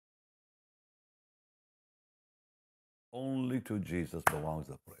Only to Jesus belongs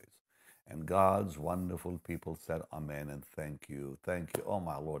the praise. And God's wonderful people said amen and thank you. Thank you. Oh,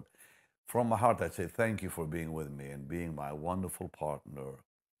 my Lord. From my heart, I say thank you for being with me and being my wonderful partner.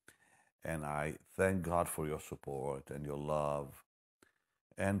 And I thank God for your support and your love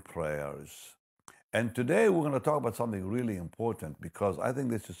and prayers. And today we're going to talk about something really important because I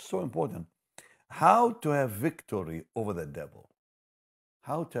think this is so important. How to have victory over the devil.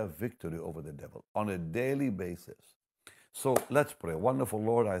 How to have victory over the devil on a daily basis. So let's pray. Wonderful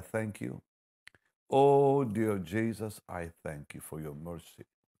Lord, I thank you. Oh, dear Jesus, I thank you for your mercy.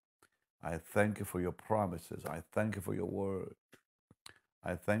 I thank you for your promises. I thank you for your word.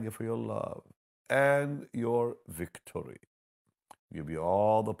 I thank you for your love and your victory. Give you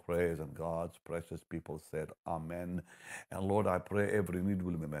all the praise, and God's precious people said, amen. And Lord, I pray every need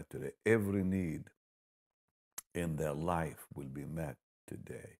will be met today. Every need in their life will be met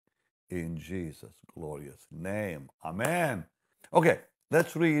today. In Jesus' glorious name. Amen. Okay,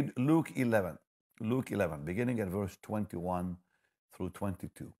 let's read Luke 11. Luke 11, beginning at verse 21 through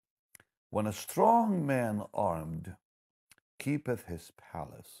 22. When a strong man armed keepeth his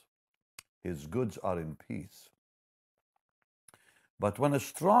palace, his goods are in peace. But when a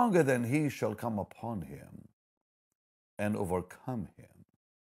stronger than he shall come upon him and overcome him,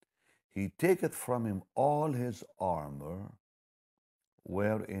 he taketh from him all his armor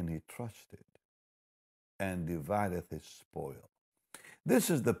wherein he trusted, and divideth his spoil. This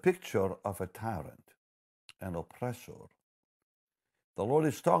is the picture of a tyrant, an oppressor. The Lord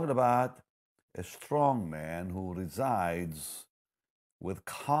is talking about a strong man who resides with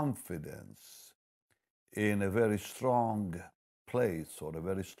confidence in a very strong place or a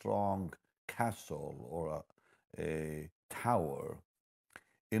very strong castle or a tower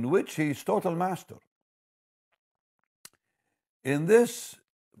in which he is total master. In this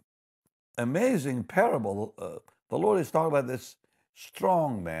amazing parable, the Lord is talking about this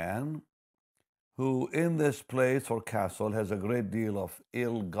strong man who in this place or castle has a great deal of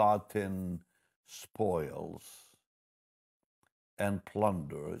ill-gotten spoils and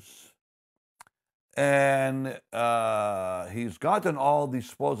plunders. And he's gotten all these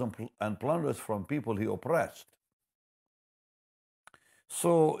spoils and plunders from people he oppressed.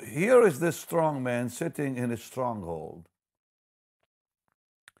 So here is this strong man sitting in his stronghold,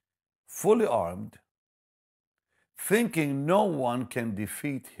 fully armed, thinking no one can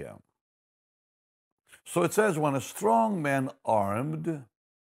defeat him. So it says, when a strong man armed,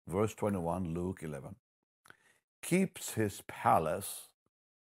 verse 21, Luke 11, keeps his palace,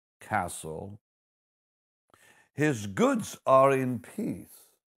 castle, his goods are in peace.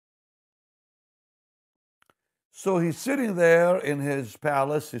 So he's sitting there in his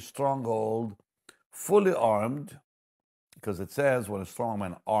palace, his stronghold, fully armed, because it says when a strong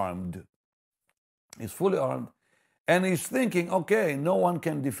man armed, he's fully armed, and he's thinking, okay, no one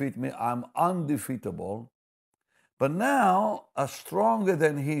can defeat me, I'm undefeatable, but now a stronger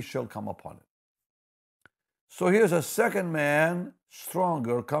than he shall come upon him. So here's a second man,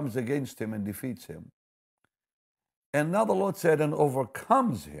 stronger, comes against him and defeats him. And now the Lord said, and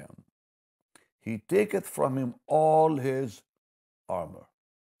overcomes him. He taketh from him all his armor.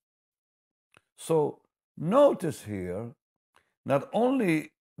 So notice here, not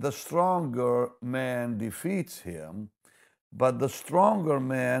only the stronger man defeats him, but the stronger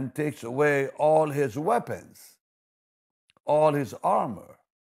man takes away all his weapons, all his armor.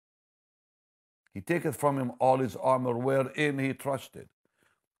 He taketh from him all his armor wherein he trusted,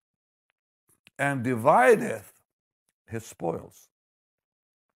 and divideth his spoils.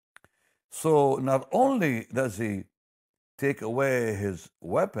 So not only does he take away his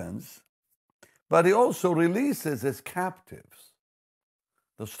weapons, but he also releases his captives.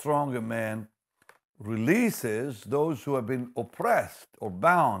 The stronger man releases those who have been oppressed or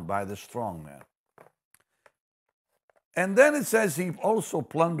bound by the strong man. And then it says he also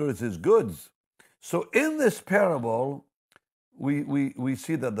plunders his goods. So in this parable, we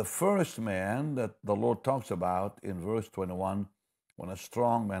see that the first man that the Lord talks about in verse 21, when a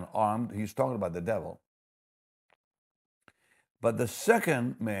strong man armed, he's talking about the devil. But the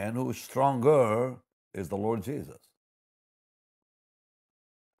second man who is stronger is the Lord Jesus.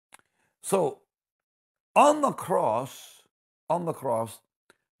 So on the cross,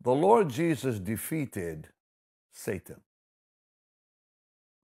 the Lord Jesus defeated Satan.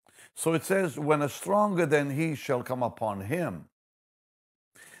 So it says, when a stronger than he shall come upon him.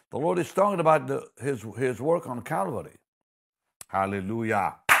 The Lord is talking about his work on Calvary.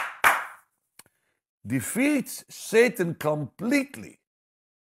 Hallelujah. Defeats Satan completely.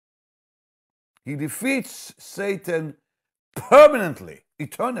 He defeats Satan permanently,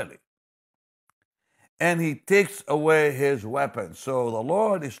 eternally. and he takes away his weapons. So the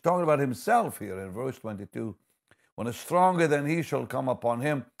Lord is talking about himself here in verse 22. When a stronger than he shall come upon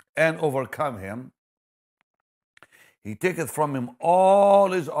him and overcome him, he taketh from him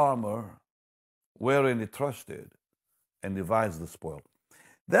all his armor, wherein he trusted, and divides the spoil.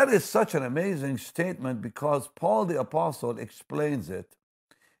 That is such an amazing statement because Paul the Apostle explains it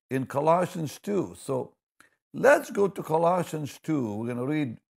in Colossians 2. So let's go to Colossians 2. We're going to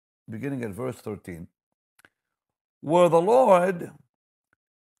read beginning at verse 13, where the Lord,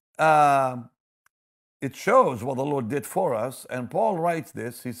 it shows what the Lord did for us. And Paul writes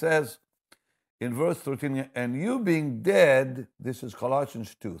this. He says in verse 13, and you being dead, this is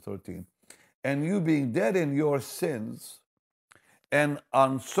Colossians 2:13, and you being dead in your sins and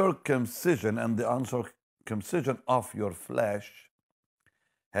uncircumcision, and the uncircumcision of your flesh,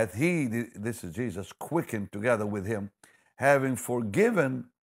 hath he, this is Jesus, quickened together with him, having forgiven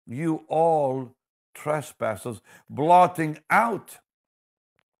you all trespasses, blotting out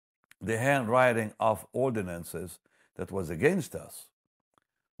the handwriting of ordinances that was against us,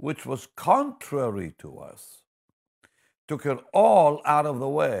 which was contrary to us, took it all out of the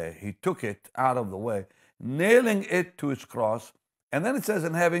way. He took it out of the way, nailing it to his cross. And then it says,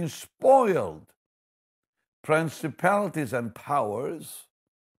 and having spoiled principalities and powers,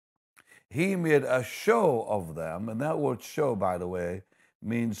 he made a show of them. And that word show, by the way,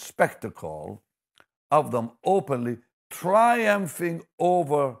 means spectacle of them openly, triumphing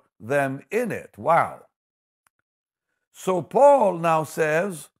over them in it. Wow. So Paul now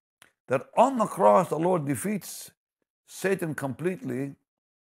says that on the cross, the Lord defeats Satan completely,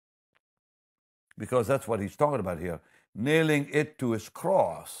 because that's what he's talking about here, nailing it to his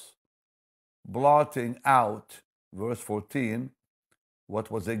cross, blotting out, verse 14, what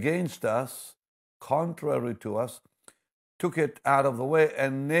was against us, contrary to us, took it out of the way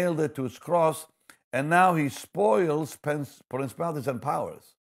and nailed it to his cross, and now he spoils principalities and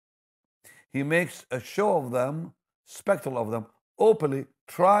powers. He makes a show of them, spectacle of them, openly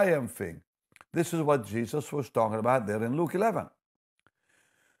triumphing. This is what Jesus was talking about there in Luke 11.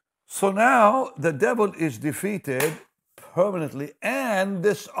 So now the devil is defeated permanently and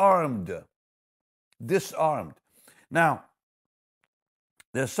disarmed. Disarmed. Now,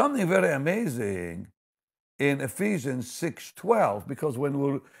 there's something very amazing in Ephesians 6:12, because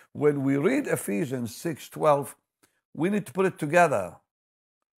when we read Ephesians 6:12, we need to put it together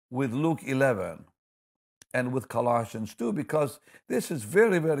with Luke 11 and with Colossians 2, because this is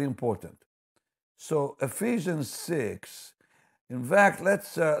very, very important. So Ephesians 6, in fact,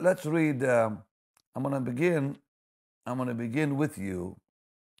 let's read. I'm going to begin with you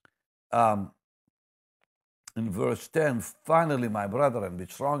in verse 10. Finally, my brethren, be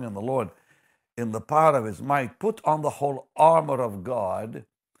strong in the Lord, in the power of his might. Put on the whole armor of God,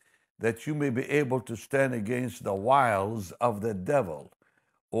 that you may be able to stand against the wiles of the devil,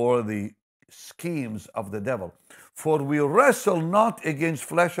 or the schemes of the devil. For we wrestle not against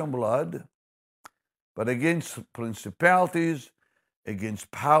flesh and blood, but against principalities,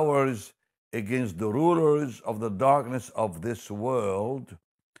 against powers, against the rulers of the darkness of this world,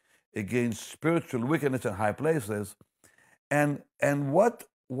 against spiritual wickedness in high places. And what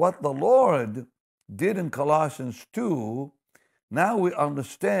the Lord did in Colossians 2, now we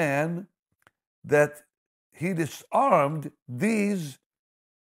understand that he disarmed these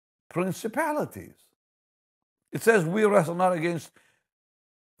principalities. It says we wrestle not against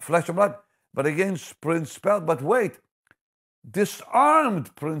flesh and blood, but against principalities. But wait,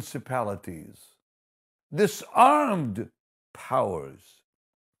 disarmed principalities, disarmed powers,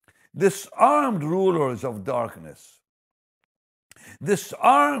 disarmed rulers of darkness,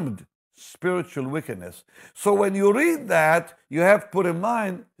 disarmed spiritual wickedness. So when you read that, you have to put in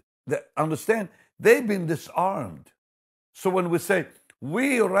mind that, understand, they've been disarmed. So when we say,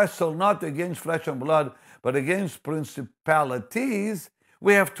 we wrestle not against flesh and blood, but against principalities,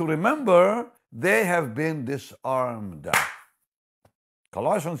 we have to remember they have been disarmed.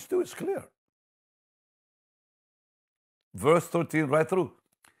 Colossians 2 is clear. Verse 13, right through.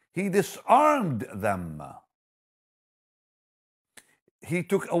 He disarmed them. He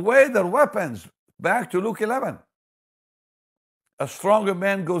took away their weapons. Back to Luke 11. A stronger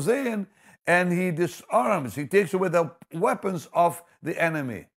man goes in and he disarms. He takes away the weapons of the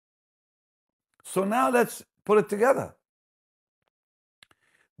enemy. So now let's put it together.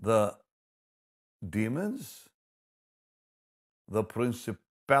 The demons, the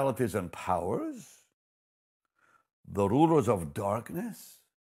principalities and powers, the rulers of darkness,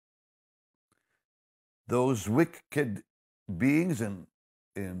 those wicked beings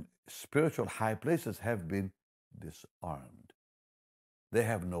in spiritual high places have been disarmed. They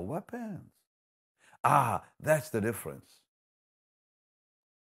have no weapons. That's the difference.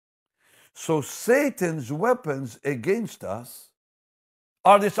 So Satan's weapons against us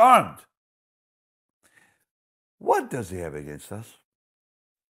are disarmed. What does he have against us?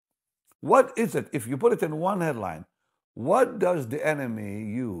 What is it? If you put it in one headline, what does the enemy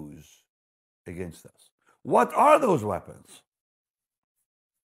use against us? What are those weapons?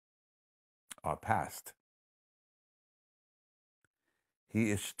 Our past. He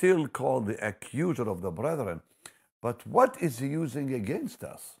is still called the accuser of the brethren. But what is he using against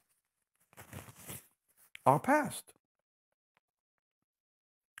us? Our past.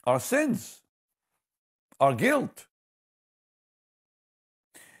 Our sins. Our guilt.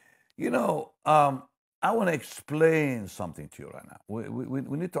 I want to explain something to you right now.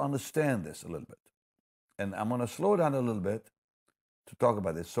 We need to understand this a little bit. And I'm going to slow down a little bit to talk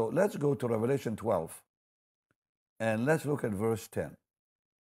about this. So let's go to Revelation 12 and let's look at verse 10.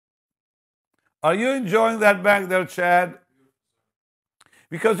 Are you enjoying that back there, Chad?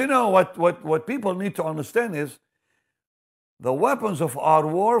 Because what people need to understand is the weapons of our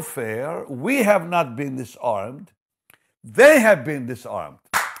warfare, we have not been disarmed. They have been disarmed.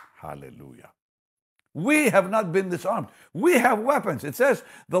 Hallelujah. We have not been disarmed. We have weapons. It says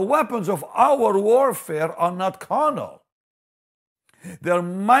the weapons of our warfare are not carnal. They're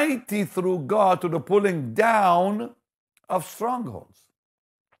mighty through God to the pulling down of strongholds.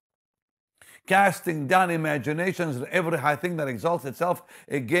 Casting down imaginations and every high thing that exalts itself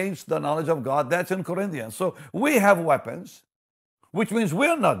against the knowledge of God. That's in Corinthians. So we have weapons, which means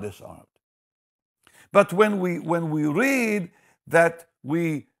we're not disarmed. But when we read that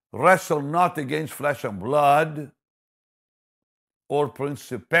we wrestle not against flesh and blood, or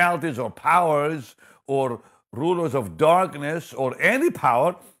principalities, or powers, or rulers of darkness, or any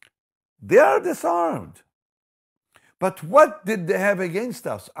power, they are disarmed. But what did they have against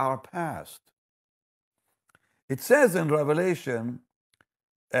us? Our past. It says in Revelation,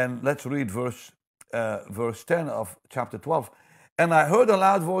 and let's read verse 10 of chapter 12, and I heard a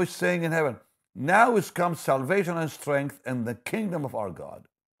loud voice saying in heaven, now is come salvation and strength and the kingdom of our God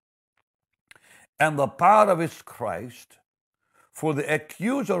and the power of his Christ, for the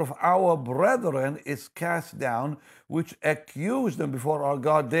accuser of our brethren is cast down, which accused them before our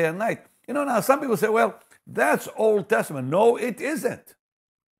God day and night. Now some people say, well, that's Old Testament. No, it isn't.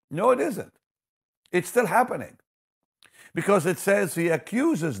 No, it isn't. It's still happening. Because it says he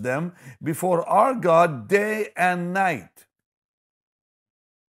accuses them before our God day and night.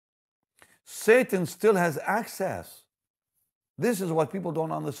 Satan still has access. This is what people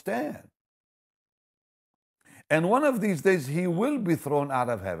don't understand. And one of these days, he will be thrown out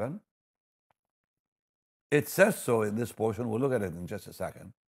of heaven. It says so in this portion. We'll look at it in just a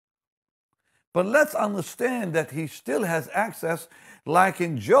second. But let's understand that he still has access, like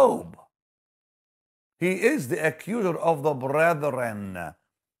in Job. He is the accuser of the brethren,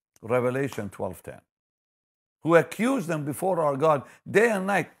 Revelation 12:10, who accused them before our God day and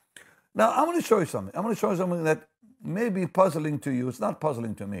night. Now, I'm going to show you something. I'm going to show you something that may be puzzling to you. It's not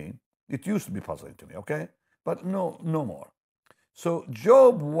puzzling to me. It used to be puzzling to me, okay? But no more. So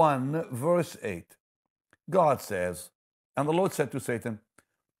Job 1, verse 8, God says, and the Lord said to Satan,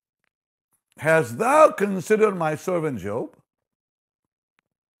 hast thou considered my servant Job?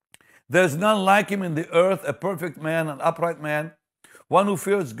 There's none like him in the earth, a perfect man, an upright man, one who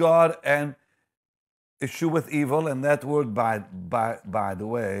fears God and escheweth evil. And that word, by the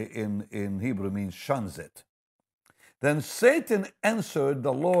way, in Hebrew means shuns it. Then Satan answered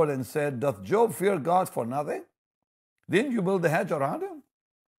the Lord and said, doth Job fear God for nothing? Didn't you build a hedge around him?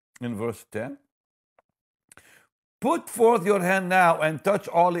 In verse 10. Put forth your hand now and touch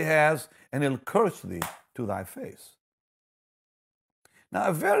all he has, and he'll curse thee to thy face. Now,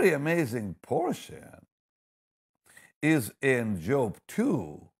 a very amazing portion is in Job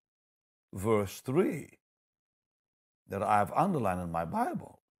 2, verse 3, that I've underlined in my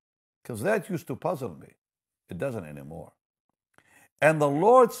Bible, because that used to puzzle me. It doesn't anymore. And the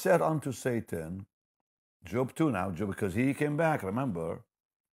Lord said unto Satan, Job 2 now, Job, because he came back, remember,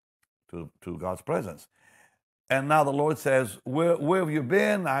 to God's presence. And now the Lord says, where have you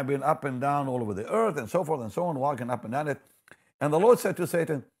been? I've been up and down all over the earth, and so forth and so on, walking up and down it. And the Lord said to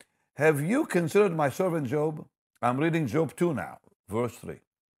Satan, have you considered my servant Job? I'm reading Job 2 now, verse 3.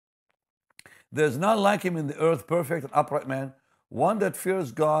 There's none like him in the earth, perfect and upright man, one that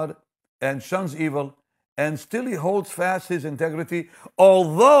fears God and shuns evil, and still he holds fast his integrity,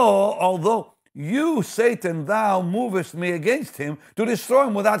 although you, Satan, thou movest me against him to destroy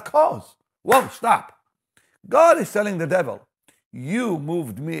him without cause. Whoa, stop. God is telling the devil, you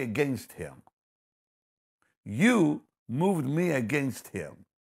moved me against him. You moved me against him.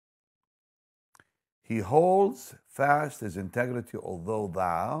 He holds fast his integrity, although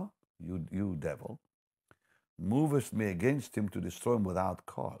thou, you devil, movest me against him to destroy him without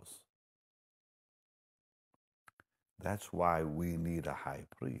cause. That's why we need a high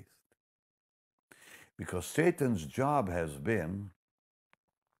priest. Because Satan's job has been,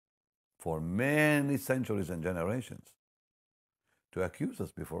 for many centuries and generations, to accuse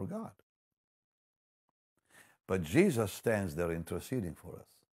us before God. But Jesus stands there interceding for us,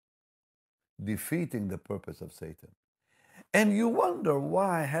 defeating the purpose of Satan. And you wonder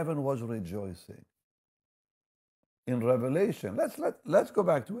why heaven was rejoicing. In Revelation, let's go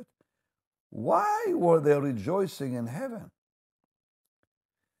back to it. Why were they rejoicing in heaven?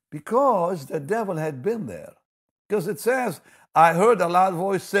 Because the devil had been there. Because it says, I heard a loud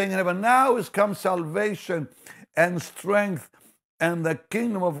voice saying in heaven, now is come salvation and strength and the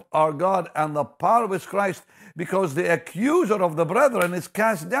kingdom of our God and the power of his Christ, because the accuser of the brethren is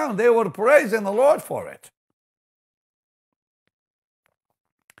cast down. They were praising the Lord for it.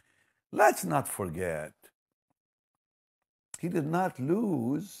 Let's not forget, he did not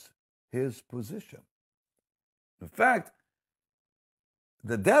lose his position. In fact,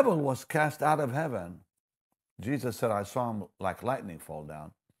 the devil was cast out of heaven. Jesus said, I saw him like lightning fall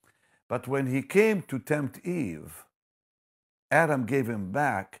down. But when he came to tempt Eve, Adam gave him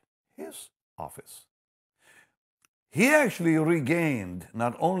back his office. He actually regained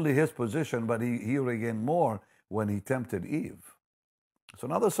not only his position, but he regained more when he tempted Eve. It's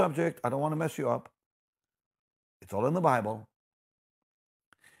another subject. I don't want to mess you up. It's all in the Bible.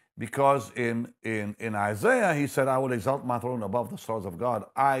 Because in Isaiah, he said, I will exalt my throne above the stars of God.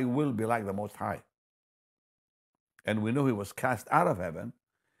 I will be like the Most High. And we know he was cast out of heaven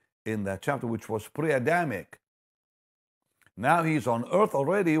in that chapter, which was pre-Adamic. Now he's on earth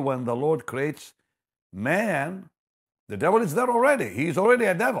already when the Lord creates man. The devil is there already. He's already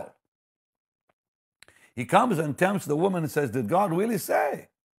a devil. He comes and tempts the woman and says, did God really say?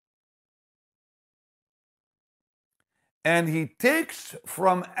 And he takes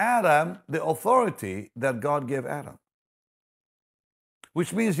from Adam the authority that God gave Adam,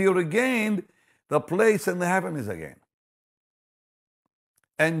 which means he regained the place in the heavens again.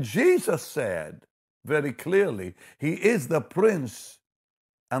 And Jesus said very clearly, he is the prince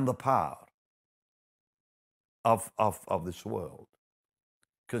and the power of this world.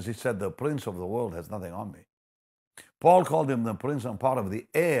 Because he said, the prince of the world has nothing on me. Paul called him the prince and power of the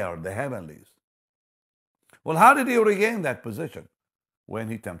air, the heavenlies. Well, how did he regain that position? When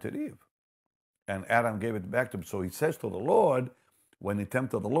he tempted Eve. And Adam gave it back to him. So he says to the Lord, when he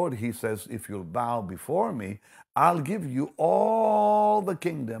tempted the Lord, he says, if you'll bow before me, I'll give you all the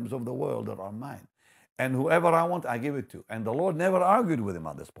kingdoms of the world that are mine. And whoever I want, I give it to. And the Lord never argued with him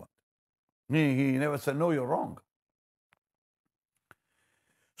at this point. He never said, no, you're wrong.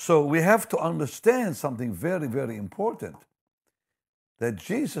 So we have to understand something very, very important. That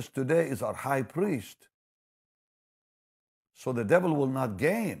Jesus today is our high priest. So the devil will not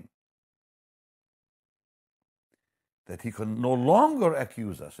gain. That he can no longer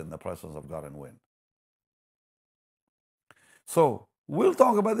accuse us in the presence of God and win. So we'll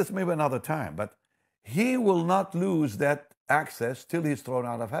talk about this maybe another time, but he will not lose that access till he's thrown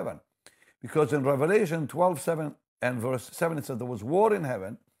out of heaven. Because in Revelation 12:7 and verse 7, it says, there was war in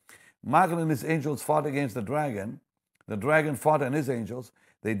heaven. Michael and his angels fought against the dragon. The dragon fought and his angels.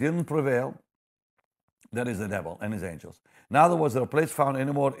 They didn't prevail. That is the devil and his angels. Neither was there a place found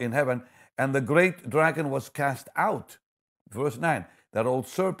anymore in heaven. And the great dragon was cast out. Verse 9, that old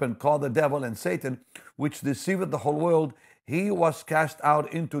serpent called the devil and Satan, which deceived the whole world, he was cast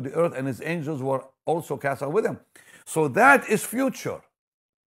out into the earth, and his angels were also cast out with him. So that is future.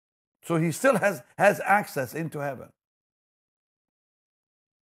 So he still has access into heaven.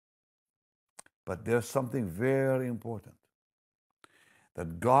 But there's something very important.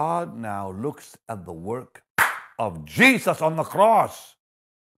 That God now looks at the work of Jesus on the cross.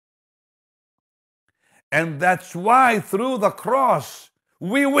 And that's why through the cross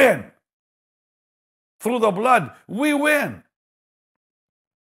we win. Through the blood we win.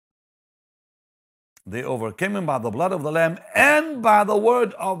 They overcame him by the blood of the Lamb and by the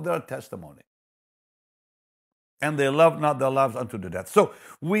word of their testimony. And they loved not their lives unto the death. So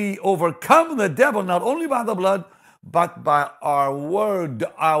we overcome the devil not only by the blood, but by our word,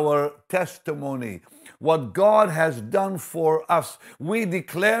 our testimony. What God has done for us. We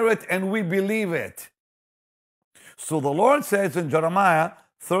declare it and we believe it. So the Lord says in Jeremiah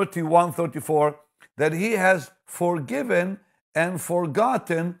 31:34 that he has forgiven and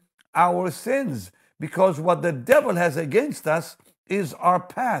forgotten our sins. Because what the devil has against us is our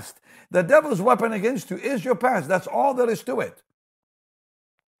past. The devil's weapon against you is your past. That's all there is to it.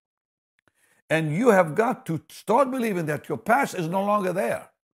 And you have got to start believing that your past is no longer there.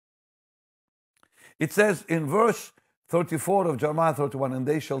 It says in verse 34 of Jeremiah 31, and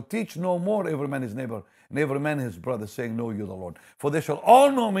they shall teach no more every man his neighbor, and every man his brother, saying, Know you the Lord. For they shall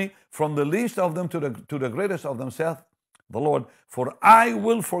all know me, from the least of them to the greatest of them, saith the Lord. For I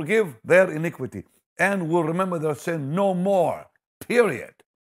will forgive their iniquity, and will remember their sin no more. Period.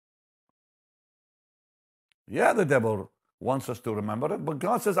 Yeah, the devil wants us to remember it, but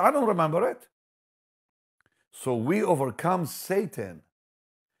God says, I don't remember it. So we overcome Satan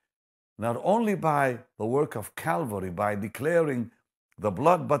not only by the work of Calvary, by declaring the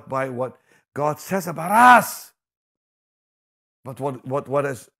blood, but by what God says about us. But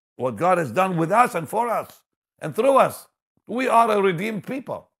what God has done with us and for us and through us. We are a redeemed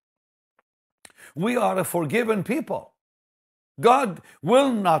people. We are a forgiven people. God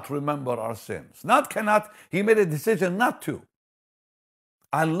will not remember our sins. He made a decision not to.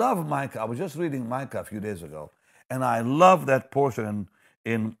 I love Micah. I was just reading Micah a few days ago, and I love that portion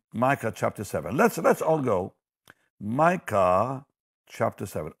in Micah chapter 7. Let's all go. Micah chapter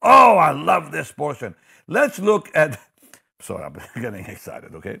 7. Oh, I love this portion. Let's look at, sorry, I'm getting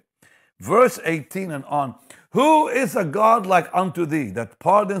excited, okay? Verse 18 and on. Who is a God like unto thee, that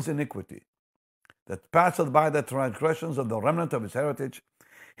pardons iniquity, that passeth by the transgressions of the remnant of his heritage?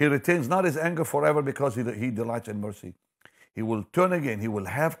 He retains not his anger forever, because he delights in mercy. He will turn again. He will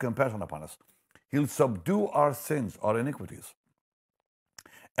have compassion upon us. He'll subdue our sins, our iniquities.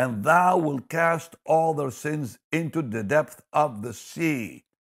 And thou wilt cast all their sins into the depth of the sea.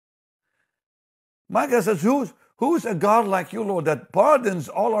 Micah says, who's a God like you, Lord, that pardons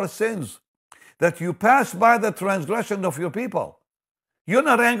all our sins, that you pass by the transgression of your people? You're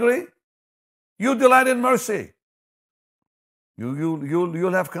not angry. You delight in mercy.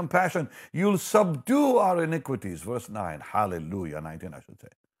 You'll have compassion. You'll subdue our iniquities. Verse 9. Hallelujah. 19, I should say.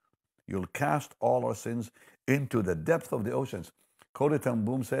 You'll cast all our sins into the depth of the oceans. Corrie ten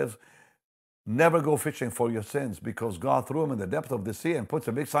Boom says, never go fishing for your sins, because God threw them in the depth of the sea and puts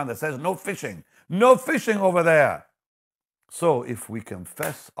a big sign that says, no fishing. No fishing over there. So if we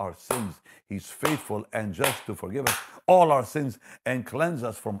confess our sins, he's faithful and just to forgive us all our sins and cleanse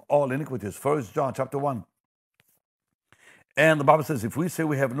us from all iniquities. 1 John chapter 1. And the Bible says, if we say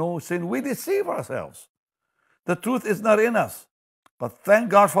we have no sin, we deceive ourselves. The truth is not in us. But thank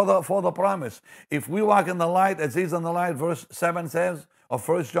God for the promise. If we walk in the light, as he's in the light, verse 7 says, of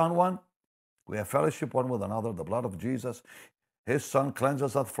 1 John 1, we have fellowship one with another. The blood of Jesus, his Son,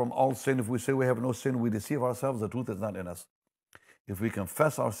 cleanses us from all sin. If we say we have no sin, we deceive ourselves. The truth is not in us. If we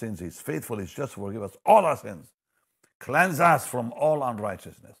confess our sins, he's faithful, he's just to forgive us all our sins. Cleanse us from all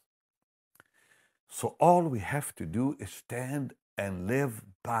unrighteousness. So all we have to do is stand and live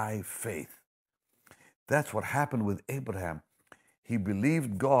by faith. That's what happened with Abraham. He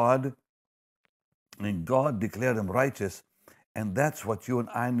believed God, and God declared him righteous. And that's what you and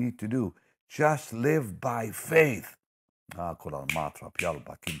I need to do. Just live by faith. Hallelujah.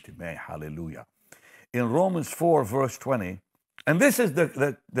 In Romans 4, verse 20, and this is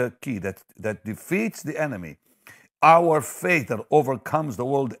the key that defeats the enemy. Our faith that overcomes the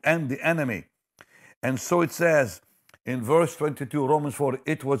world and the enemy. And so it says in verse 22, Romans 4,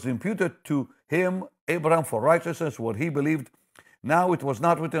 it was imputed to him, Abraham, for righteousness, what he believed. Now it was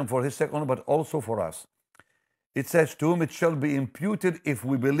not written for his sake only, but also for us. It says, to whom it shall be imputed if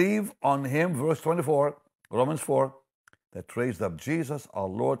we believe on him, verse 24, Romans 4, that raised up Jesus, our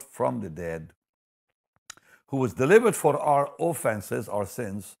Lord, from the dead, who was delivered for our offenses, our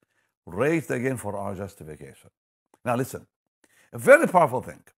sins, raised again for our justification. Now listen, a very powerful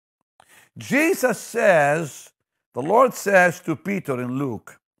thing. Jesus says, the Lord says to Peter in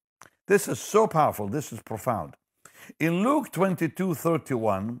Luke, this is so powerful, this is profound. In Luke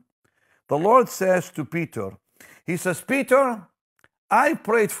 22:31, the Lord says to Peter, he says, Peter, I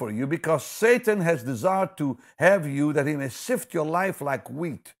prayed for you because Satan has desired to have you that he may sift your life like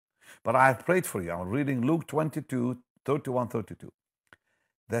wheat. But I have prayed for you. I'm reading Luke 22:31-32.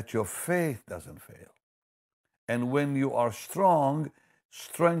 That your faith doesn't fail. And when you are strong,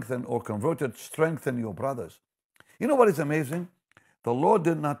 strengthen or converted, strengthen your brothers. You know what is amazing? The Lord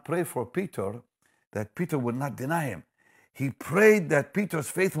did not pray for Peter that Peter would not deny him. He prayed that Peter's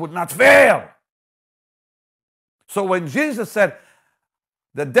faith would not fail. So when Jesus said,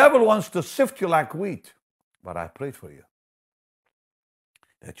 the devil wants to sift you like wheat, but I prayed for you,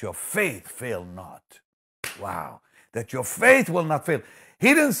 that your faith fail not. Wow. That your faith will not fail.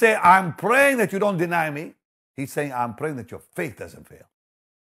 He didn't say, I'm praying that you don't deny me. He's saying, I'm praying that your faith doesn't fail.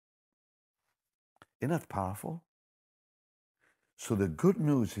 Isn't that powerful? So the good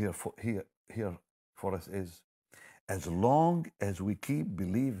news here for us is, as long as we keep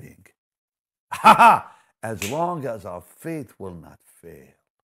believing Ha ha! As long as our faith will not fail,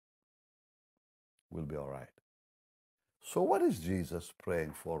 we'll be all right. So, what is Jesus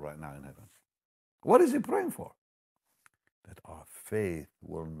praying for right now in heaven? What is he praying for? That our faith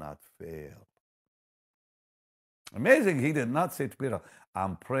will not fail. Amazing, he did not say to Peter,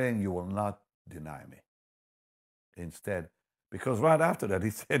 I'm praying you will not deny me. Instead, because right after that, he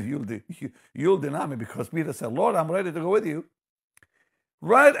said, you'll deny me, because Peter said, Lord, I'm ready to go with you.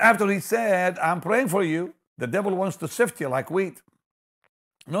 Right after he said, I'm praying for you, the devil wants to sift you like wheat.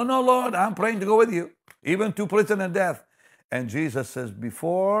 No, no, Lord, I'm praying to go with you, even to prison and death. And Jesus says,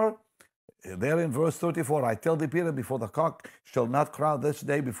 there in verse 34, I tell thee, Peter, before the cock shall not crow this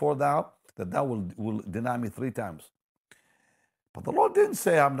day before thou, that thou will deny me 3 times. But the Lord didn't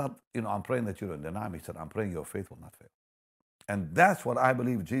say, I'm praying that you don't deny me. He said, I'm praying your faith will not fail. And that's what I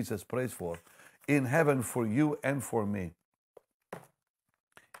believe Jesus prays for in heaven for you and for me.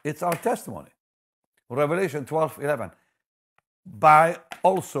 It's our testimony. Revelation 12:11. By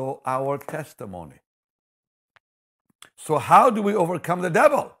also our testimony. So how do we overcome the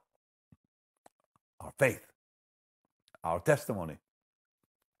devil? Our faith, our testimony.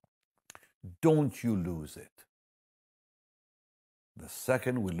 Don't you lose it. The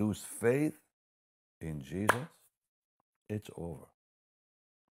second we lose faith in Jesus, it's over.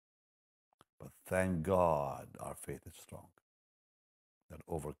 But thank God our faith is strong. That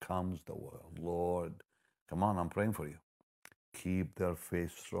overcomes the world. Lord, come on, I'm praying for you. Keep their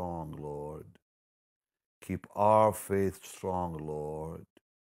faith strong, Lord. Keep our faith strong, Lord.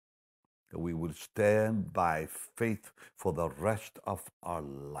 That we will stand by faith for the rest of our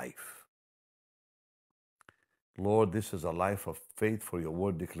life. Lord, this is a life of faith, for your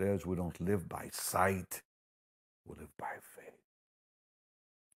word declares we don't live by sight, we live by faith.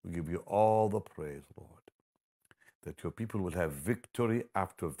 We give you all the praise, Lord, that your people will have victory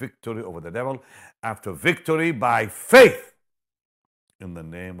after victory over the devil, after victory by faith. In the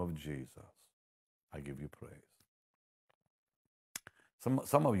name of Jesus, I give you praise.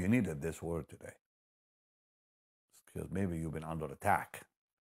 Some of you needed this word today, because maybe you've been under attack.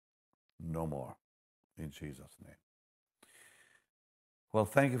 No more. In Jesus' name. Well,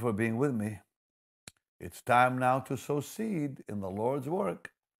 thank you for being with me. It's time now to sow seed in the Lord's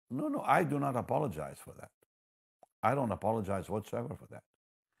work. No, I do not apologize for that. I don't apologize whatsoever for that.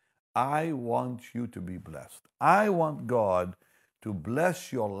 I want you to be blessed. I want God to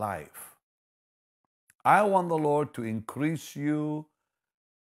bless your life. I want the Lord to increase you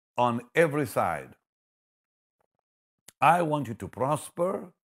on every side. I want you to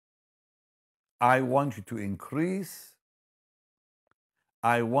prosper. I want you to increase.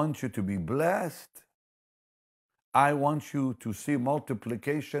 I want you to be blessed. I want you to see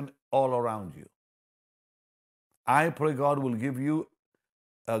multiplication all around you. I pray God will give you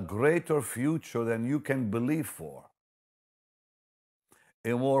a greater future than you can believe for.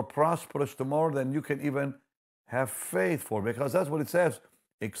 A more prosperous tomorrow than you can even have faith for, because that's what it says,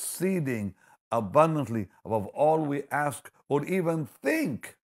 exceeding abundantly above all we ask or even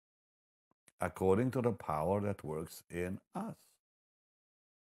think, according to the power that works in us.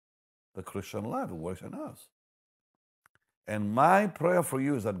 The Christian life works in us. And my prayer for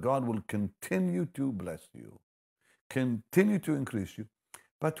you is that God will continue to bless you, continue to increase you,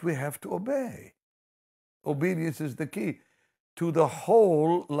 but we have to obey. Obedience is the key to the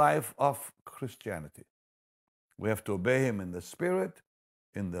whole life of Christianity. We have to obey Him in the Spirit,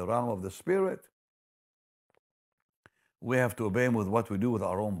 in the realm of the Spirit. We have to obey Him with what we do with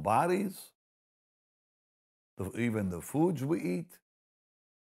our own bodies, even the foods we eat.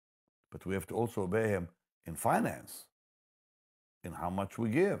 But we have to also obey Him in finance, in how much we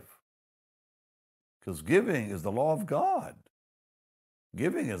give. Because giving is the law of God.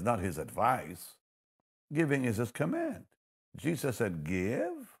 Giving is not His advice. Giving is His command. Jesus said,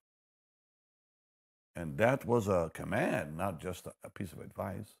 give. And that was a command, not just a piece of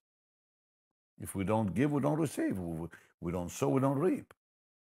advice. If we don't give, we don't receive. We don't sow, we don't reap.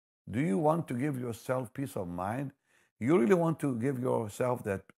 Do you want to give yourself peace of mind? You really want to give yourself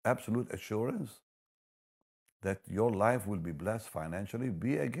that absolute assurance that your life will be blessed financially?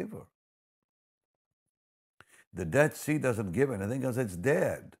 Be a giver. The Dead Sea doesn't give anything because it's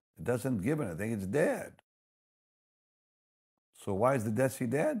dead. It doesn't give anything, it's dead. So why is the Dead Sea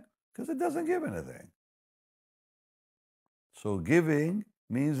dead? Because it doesn't give anything. So giving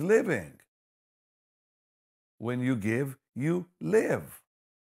means living. When you give, you live.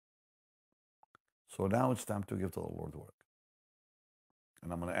 So now it's time to give to the Lord's work.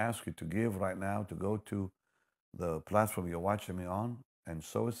 And I'm going to ask you to give right now, to go to the platform you're watching me on and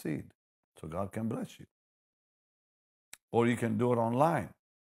sow a seed so God can bless you. Or you can do it online.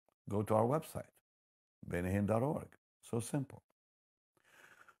 Go to our website, bennyhinn.org. So simple.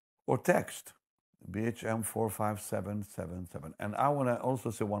 Or text BHM 45777. And I want to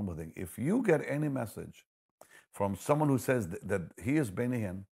also say one more thing. If you get any message from someone who says that he is Benny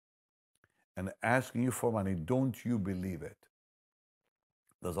Hinn and asking you for money, don't you believe it.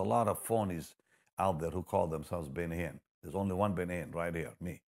 There's a lot of phonies out there who call themselves Benny Hinn. There's only one Benny Hinn right here,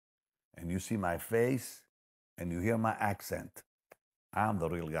 me. And you see my face and you hear my accent. I'm the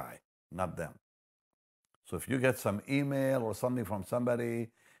real guy, not them. So if you get some email or something from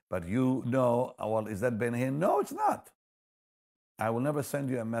somebody, but you know, well, is that Benny Hinn? No, it's not. I will never send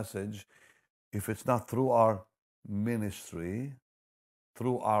you a message if it's not through our ministry,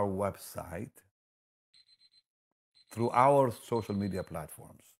 through our website, through our social media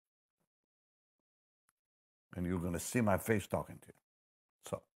platforms. And you're going to see my face talking to you.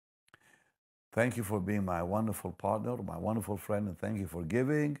 So, thank you for being my wonderful partner, my wonderful friend, and thank you for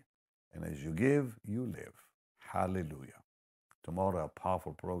giving. And as you give, you live. Hallelujah. Tomorrow, a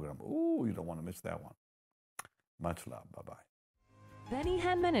powerful program. Ooh, you don't want to miss that one. Much love. Bye-bye. Benny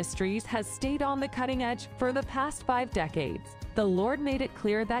Hinn Ministries has stayed on the cutting edge for the past 5 decades. The Lord made it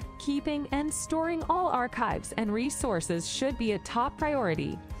clear that keeping and storing all archives and resources should be a top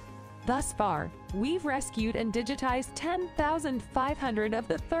priority. Thus far, we've rescued and digitized 10,500 of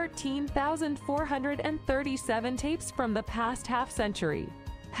the 13,437 tapes from the past half-century.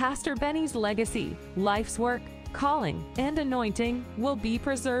 Pastor Benny's legacy, life's work, calling, and anointing will be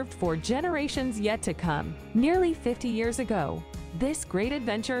preserved for generations yet to come. Nearly 50 years ago, this great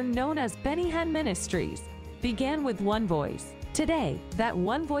adventure known as Benny Hinn Ministries began with one voice. Today, that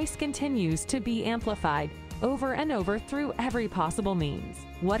one voice continues to be amplified over and over through every possible means.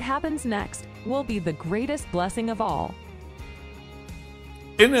 What happens next will be the greatest blessing of all.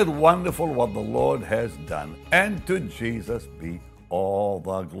 Isn't it wonderful what the Lord has done? And to Jesus be all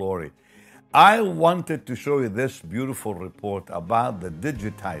the glory. I wanted to show you this beautiful report about the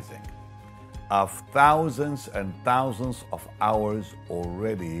digitizing of thousands and thousands of hours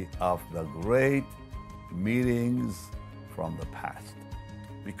already of the great meetings from the past.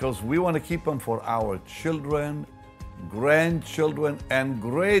 Because we want to keep them for our children, grandchildren, and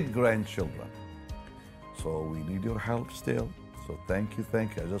great-grandchildren. So we need your help still. So thank you,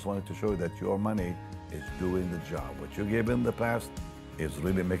 thank you. I just wanted to show you that your money is doing the job. What you gave in the past is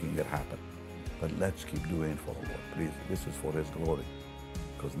really making it happen. But let's keep doing it for the Lord. Please, this is for His glory.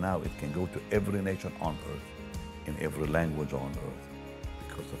 Because now it can go to every nation on earth, in every language on earth,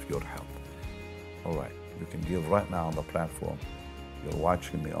 because of your help. All right, you can give right now on the platform you're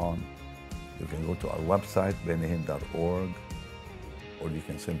watching me on. You can go to our website, bennyhinn.org, or you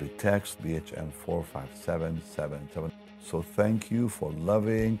can simply text BHM 45777. So thank you for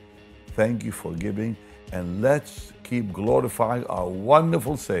loving, thank you for giving, and let's keep glorifying our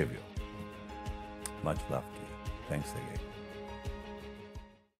wonderful Savior. Much love to you. Thanks again.